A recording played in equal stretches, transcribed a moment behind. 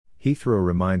Heathrow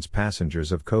reminds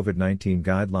passengers of COVID-19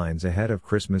 guidelines ahead of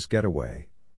Christmas getaway.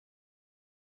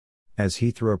 As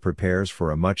Heathrow prepares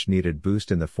for a much-needed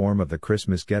boost in the form of the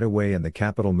Christmas getaway and the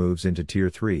capital moves into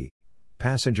Tier 3,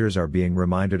 passengers are being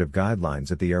reminded of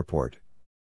guidelines at the airport.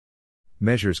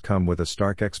 Measures come with a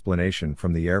stark explanation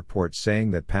from the airport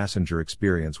saying that passenger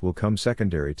experience will come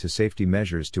secondary to safety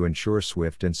measures to ensure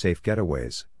swift and safe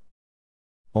getaways.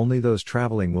 Only those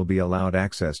traveling will be allowed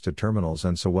access to terminals,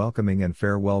 and so welcoming and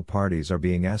farewell parties are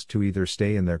being asked to either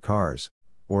stay in their cars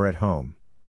or at home.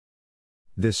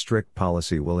 This strict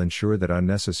policy will ensure that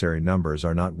unnecessary numbers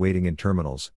are not waiting in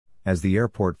terminals, as the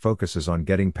airport focuses on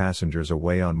getting passengers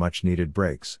away on much-needed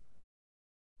breaks.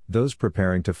 Those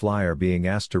preparing to fly are being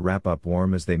asked to wrap up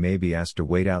warm, as they may be asked to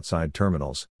wait outside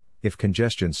terminals if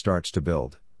congestion starts to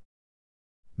build.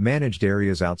 Managed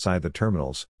areas outside the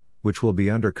terminals, which will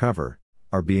be undercover,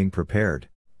 are being prepared,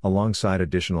 alongside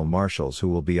additional marshals who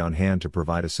will be on hand to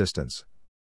provide assistance.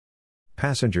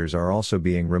 Passengers are also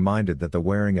being reminded that the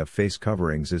wearing of face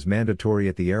coverings is mandatory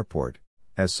at the airport,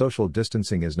 as social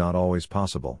distancing is not always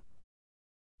possible.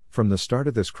 From the start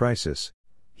of this crisis,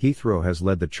 Heathrow has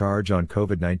led the charge on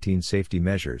COVID-19 safety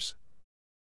measures.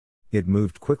 It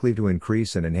moved quickly to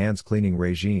increase and enhance cleaning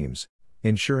regimes,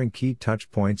 ensuring key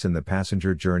touch points in the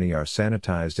passenger journey are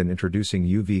sanitized, and introducing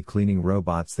UV cleaning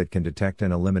robots that can detect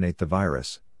and eliminate the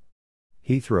virus.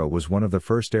 Heathrow was one of the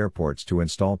first airports to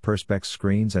install Perspex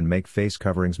screens and make face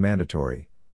coverings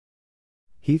mandatory.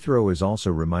 Heathrow is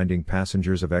also reminding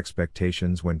passengers of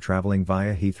expectations when traveling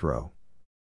via Heathrow.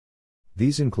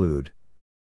 These include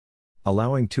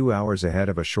allowing 2 hours ahead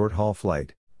of a short-haul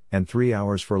flight, and 3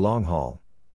 hours for long-haul.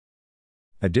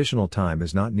 Additional time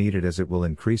is not needed, as it will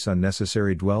increase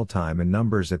unnecessary dwell time in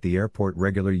numbers at the airport.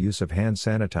 Regular use of hand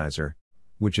sanitizer,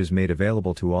 which is made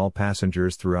available to all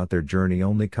passengers throughout their journey,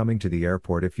 only coming to the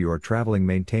airport if you are traveling,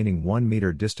 maintaining 1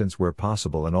 meter distance where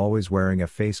possible, and always wearing a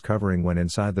face covering when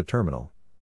inside the terminal.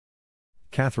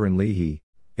 Catherine Leahy,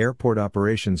 Airport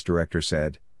Operations Director,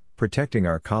 said, "Protecting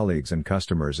our colleagues and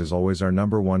customers is always our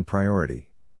 #1 priority.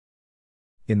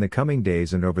 In the coming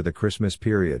days and over the Christmas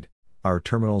period, our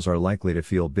terminals are likely to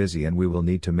feel busy, and we will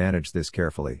need to manage this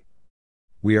carefully.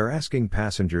 We are asking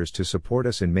passengers to support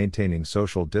us in maintaining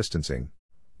social distancing,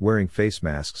 wearing face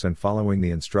masks, and following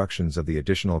the instructions of the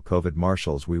additional COVID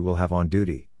marshals we will have on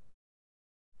duty.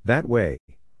 That way,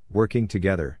 working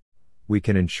together, we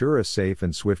can ensure a safe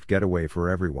and swift getaway for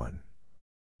everyone."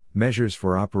 Measures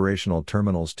for operational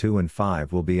Terminals 2 and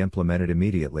 5 will be implemented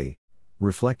immediately,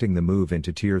 reflecting the move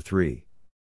into Tier 3.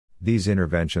 These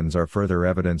interventions are further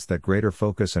evidence that greater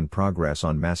focus and progress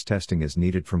on mass testing is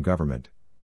needed from government.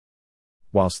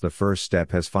 Whilst the first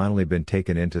step has finally been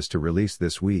taken to release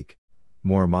this week,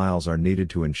 more miles are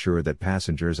needed to ensure that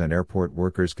passengers and airport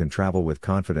workers can travel with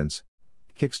confidence,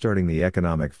 kickstarting the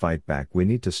economic fight back we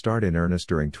need to start in earnest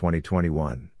during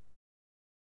 2021.